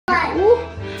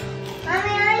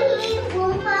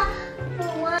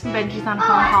Benji's on a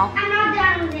phone call. I'm not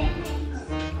done with it.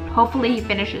 Hopefully he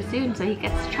finishes soon so he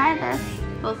gets to try this.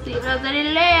 We'll see if there's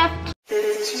any left.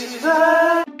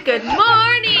 Good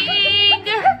morning!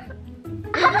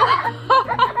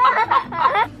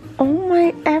 Oh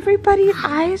my, everybody's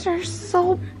eyes are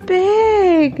so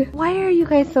big. Why are you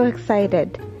guys so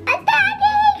excited? Daddy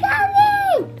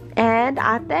coming! And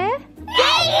Ate?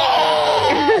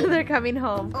 Daddy! They're coming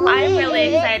home. I'm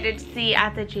really excited to see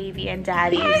Ate, JV, and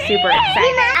Daddy. Super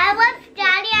excited. I want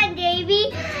Daddy and Davy,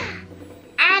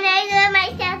 and I love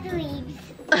myself to leave.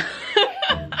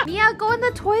 Mia, go in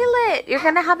the toilet. You're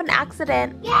gonna have an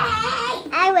accident. Yay!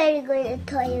 I want to go to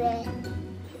the toilet.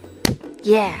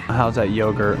 Yeah. How's that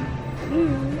yogurt?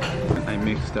 I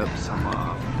mixed up some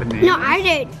bananas. No, I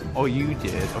did. Oh, you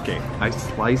did? Okay. I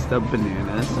sliced up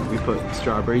bananas. We put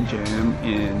strawberry jam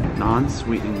in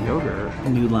non-sweetened yogurt.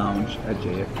 New lounge at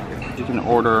JFK. You can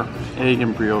order egg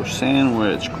and brioche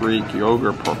sandwich, Greek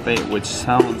yogurt parfait, which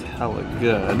sounds hella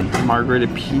good. Margherita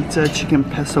pizza, chicken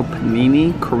pesto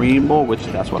panini, Korean bowl, which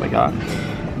that's what I got.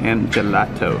 And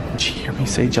gelato. Did she hear me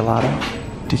say gelato?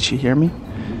 Did she hear me?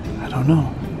 I don't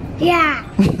know. Yeah.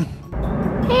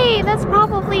 Hey, that's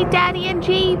probably Daddy and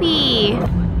JV.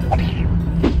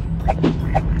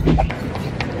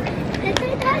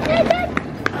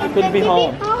 Good to be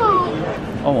home.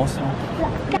 Almost home.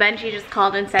 Benji just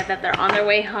called and said that they're on their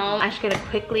way home. I'm just gonna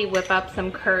quickly whip up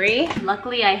some curry.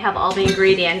 Luckily, I have all the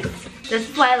ingredients. This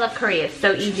is why I love curry. It's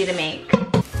so easy to make.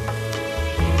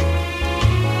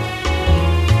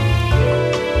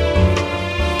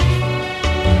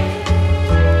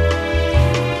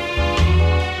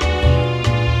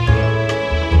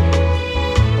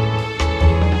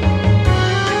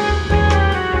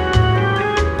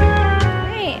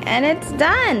 And it's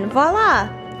done, voila.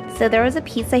 So there was a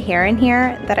piece of hair in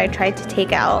here that I tried to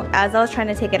take out. As I was trying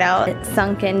to take it out, it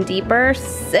sunk in deeper.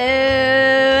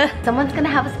 So someone's gonna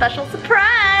have a special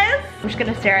surprise. I'm just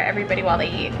gonna stare at everybody while they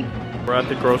eat. We're at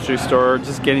the grocery store,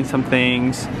 just getting some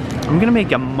things. I'm gonna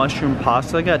make a mushroom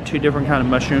pasta. I got 2 different kind of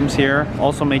mushrooms here.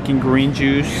 Also making green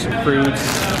juice, fruits,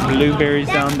 blueberries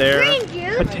down there. Green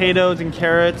juice? Potatoes and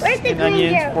carrots Where's the and green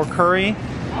onions juice? for curry.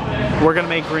 We're gonna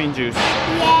make green juice.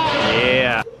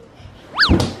 Yeah.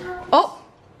 Oh,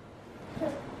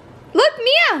 look,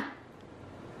 Mia.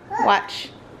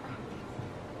 Watch.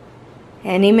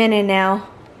 Any minute now.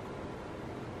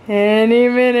 Any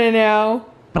minute now.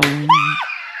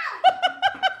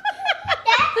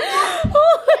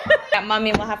 Yeah,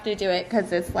 Mommy will have to do it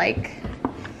because it's like,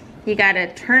 you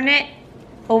gotta turn it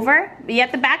over. But you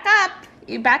have to back up.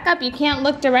 You back up, you can't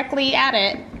look directly at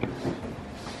it.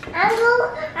 I will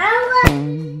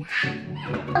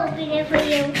open it for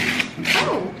you.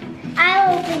 Oh.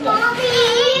 I'll open it. Mommy,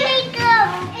 here we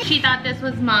go. She thought this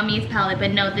was Mommy's palette,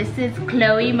 but no, this is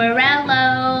Chloe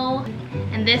Morello.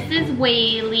 And this is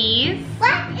Whaley's.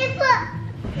 What is what?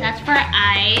 That's for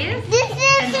eyes. This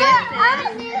is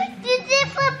And this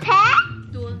is for pet?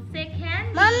 Dulce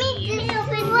candy. Mommy, this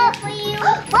is what for you?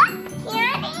 What?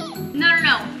 Candy?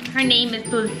 No. Her name is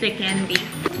Dulce Candy.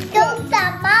 Dulce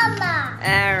Mama.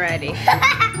 Alrighty.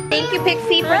 Thank you,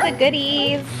 Pixi, for the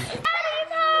goodies.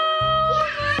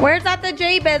 Where's at the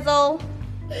J Bizzle?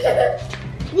 There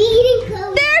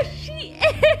she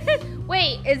is.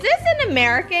 Wait, is this an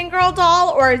American Girl doll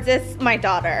or is this my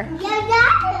daughter? Your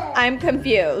daughter. I'm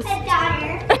confused. Your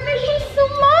daughter. Thank you so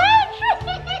much.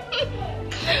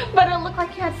 But it looked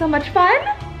like you had so much fun.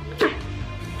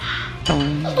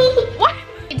 What?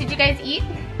 Did you guys eat?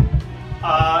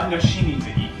 No, she needs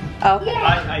to eat. Okay.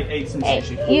 I ate some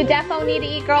sushi. You definitely need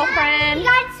to eat, girlfriend.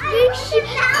 Got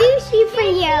sushi for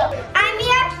you. I'm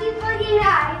actually looking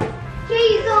at it. Here,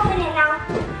 you go open it now.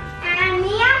 And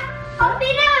Mia, open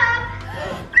it up.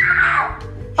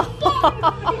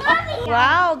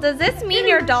 Wow, does this mean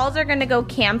your dolls are gonna go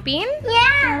camping?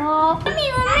 Yeah.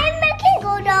 Mommy, remember can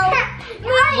go down.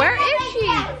 Where is she?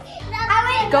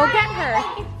 Go get her.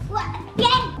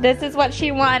 This is what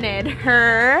she wanted,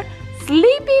 her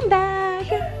sleeping bag.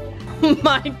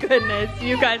 My goodness,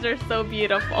 you guys are so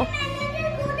beautiful.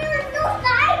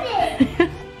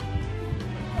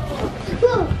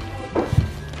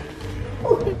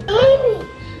 Amy,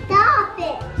 stop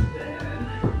it.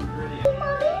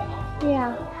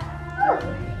 Yeah.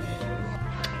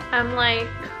 I'm like,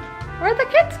 where'd the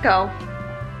kids go?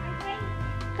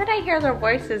 Did I hear their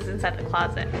voices inside the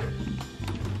closet?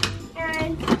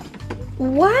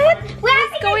 What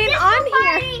is going on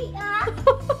here?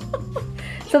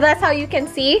 So that's how you can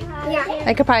see? Yeah.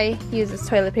 I could probably use this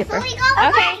toilet paper.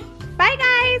 Okay. Bye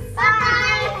guys.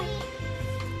 Bye.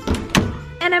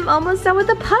 And I'm almost done with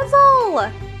the puzzle.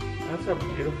 That's a a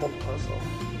beautiful puzzle.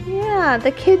 Yeah,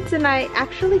 the kids and I,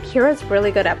 actually Kira's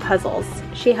really good at puzzles.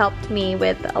 She helped me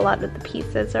with a lot of the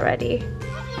pieces already.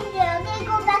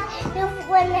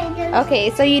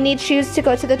 Okay, so you need shoes to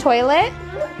go to the toilet?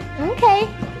 Okay.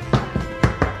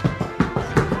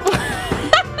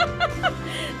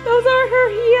 Those are her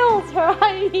heels, her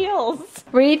high heels.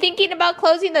 Were you thinking about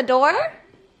closing the door?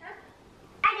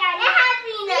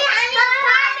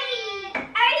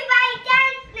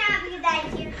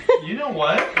 You know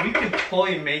what? We could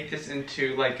totally make this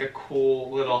into like a cool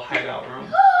little hideout room.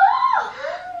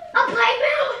 A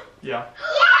playground? Yeah.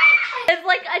 It's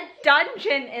like a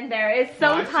dungeon in there. It's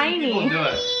so I've seen people tiny. do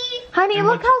it. Honey, And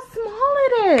look how small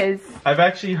it is. I've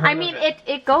actually heard I mean,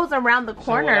 it goes around the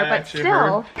corner, but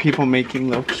still. People making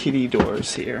little kitty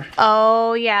doors here.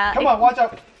 Oh, yeah. Come on, watch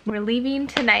out. We're leaving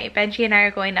tonight. Benji and I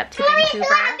are going up to Vancouver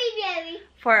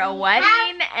for a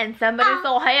wedding, and somebody's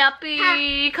so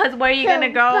happy. Because where are you going to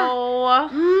go?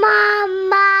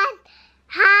 Mama,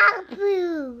 help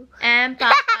you. And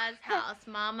Papa's house.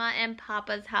 Mama and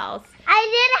Papa's house. I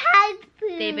did help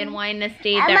you. They've been wanting to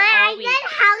stay there all week.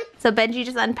 So Benji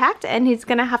just unpacked and he's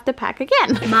gonna have to pack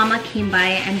again. Mama came by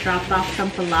and dropped off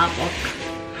some falafel.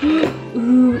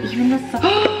 Ooh, even the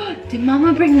sauce. Did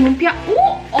Mama bring lumpia?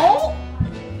 Ooh, oh!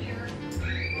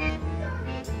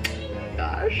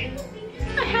 Gosh,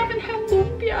 I haven't had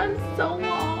lumpia in so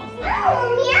long.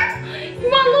 You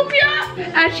want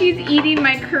lumpia? As she's eating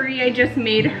my curry I just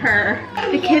made her.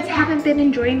 The kids haven't been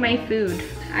enjoying my food.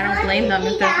 I don't blame them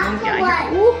if there's lumpia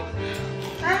here. Ooh.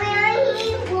 Mommy, I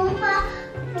eat boomba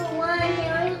for one. I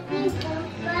eat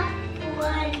boomba for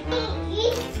one.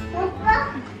 Eat boomba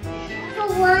for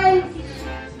one.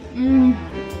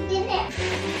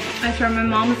 I swear my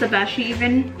mom's the best. She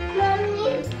even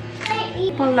Mommy, I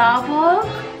eat falafel,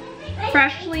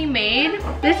 freshly made.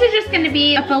 This is just gonna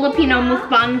be a Filipino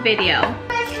mukbang video.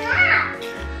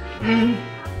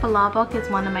 Falafel is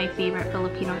one of my favorite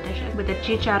Filipino dishes with the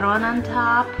chicharron on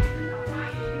top.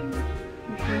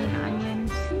 Green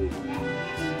onions.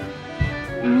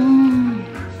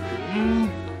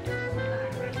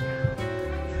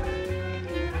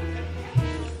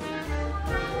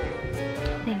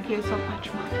 Thank you so much,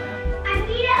 Mama.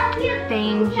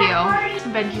 Thank you.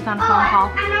 Benji's on a phone call.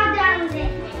 I'm not done with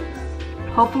it.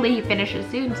 Hopefully he finishes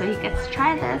soon so he gets to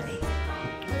try this.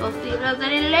 We'll see if there's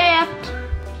any left.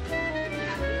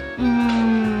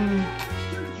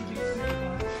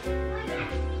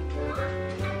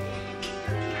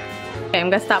 Okay, I'm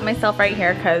gonna stop myself right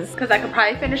here because I could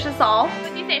probably finish this all.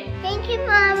 What do you say? Thank you,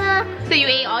 Mama. So you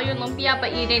ate all your lumpia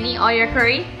but you didn't eat all your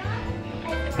curry?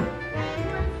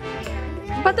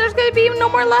 But there's gonna be no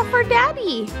more left for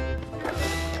Daddy.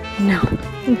 No,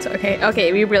 it's okay.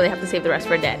 Okay, we really have to save the rest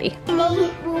for Daddy.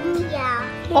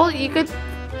 Oh, you could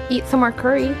eat some more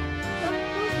curry.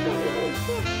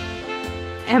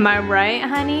 Am I right,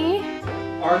 honey?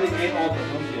 Already ate all the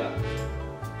lumpia.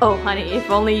 Oh, honey, if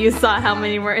only you saw how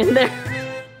many were in there.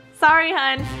 Sorry,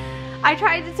 hun. I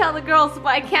tried to tell the girls, but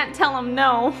I can't tell them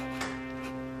no.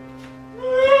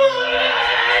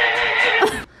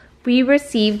 We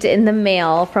received in the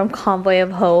mail from Convoy of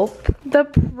Hope the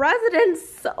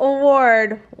President's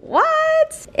Award.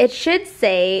 What? It should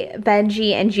say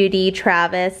Benji and Judy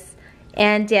Travis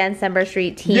and Dan Summer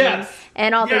Street team. Yes.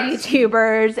 And all the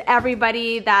YouTubers,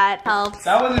 everybody that helps.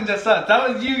 That wasn't just us, that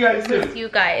was you guys too. You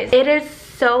guys. It is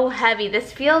so heavy.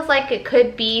 This feels like it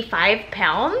could be 5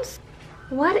 pounds.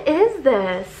 What is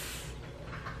this?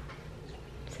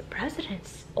 It's a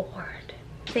President's Award.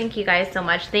 Thank you guys so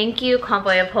much. Thank you,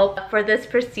 Convoy of Hope, for this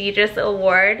prestigious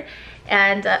award.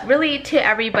 And really to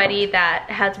everybody that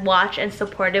has watched and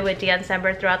supported with Dan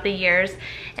Summer throughout the years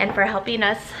and for helping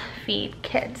us feed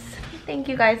kids. Thank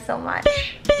you guys so much.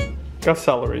 Got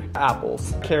celery,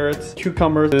 apples, carrots,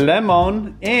 cucumbers,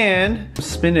 lemon, and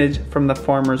spinach from the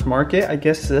farmer's market. I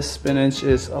guess this spinach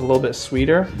is a little bit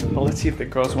sweeter, but let's see if the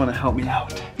girls want to help me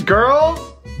out. Girls,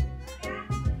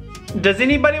 does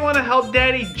anybody want to help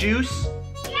Daddy juice?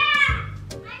 Yeah!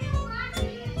 I don't want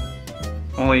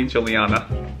to. Only Julianna.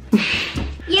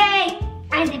 Yay!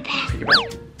 I'm the best.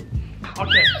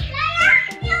 Okay.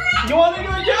 You want to do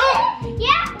it too?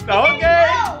 Yeah. Okay.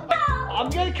 I'm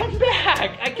gonna come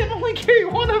back. I can only carry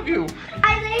one of you.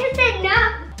 I said no.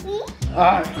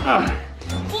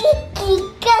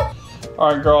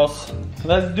 Alright, girls.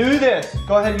 Let's do this.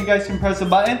 Go ahead, you guys can press the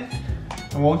button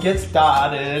and we'll get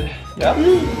started. Yep.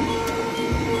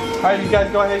 Alright, you guys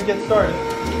go ahead and get started.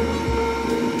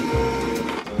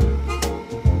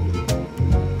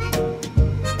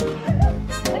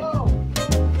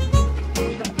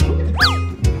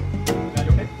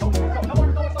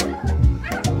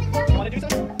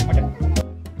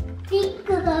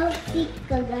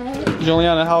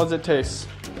 Julianna, how does it taste?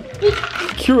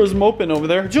 Kira's moping over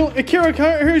there. Kira,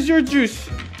 here's your juice.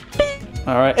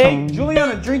 All right. Hey,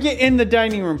 Julianna, drink it in the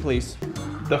dining room, please.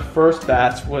 The first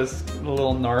batch was a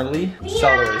little gnarly. Yeah.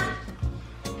 Celery.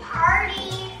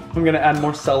 Party. I'm gonna add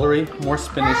more celery, more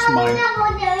spinach to mine.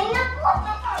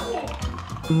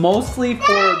 Mostly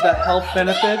for the health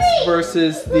benefits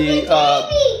versus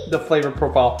the flavor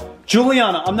profile.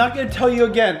 Julianna, I'm not gonna tell you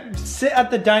again. Sit at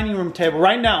the dining room table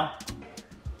right now.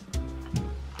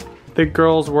 The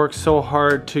girls work so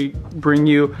hard to bring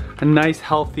you a nice,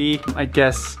 healthy, I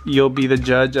guess you'll be the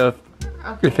judge of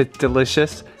if it's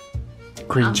delicious,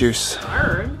 green juice.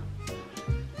 Hard.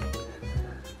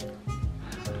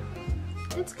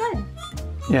 It's good.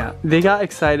 Yeah, they got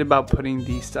excited about putting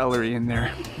the celery in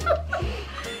there.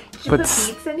 Did you put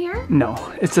beets in here? No,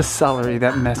 it's a celery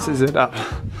that messes it up.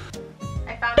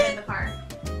 I found it in the car.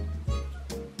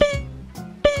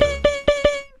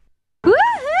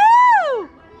 Woohoo!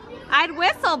 I'd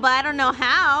whistle, but I don't know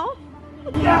how.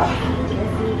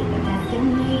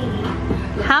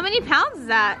 How many pounds is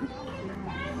that? 70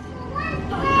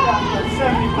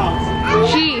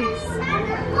 pounds. Jeez.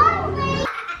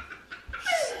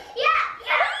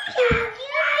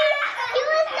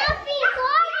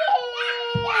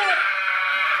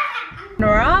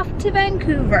 We're off to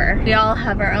Vancouver. We all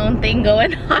have our own thing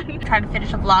going on. Try to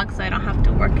finish a vlog so I don't have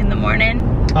to work in the morning.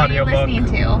 What are you listening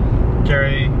to?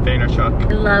 Gary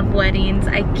Vaynerchuk. I love weddings.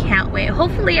 I can't wait.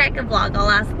 Hopefully I can vlog. I'll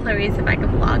ask Clarice if I can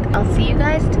vlog. I'll see you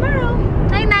guys tomorrow.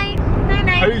 Night night. Night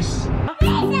night. Peace.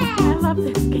 I love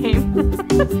this game.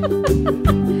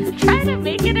 Trying to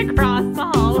make it across the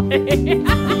hallway.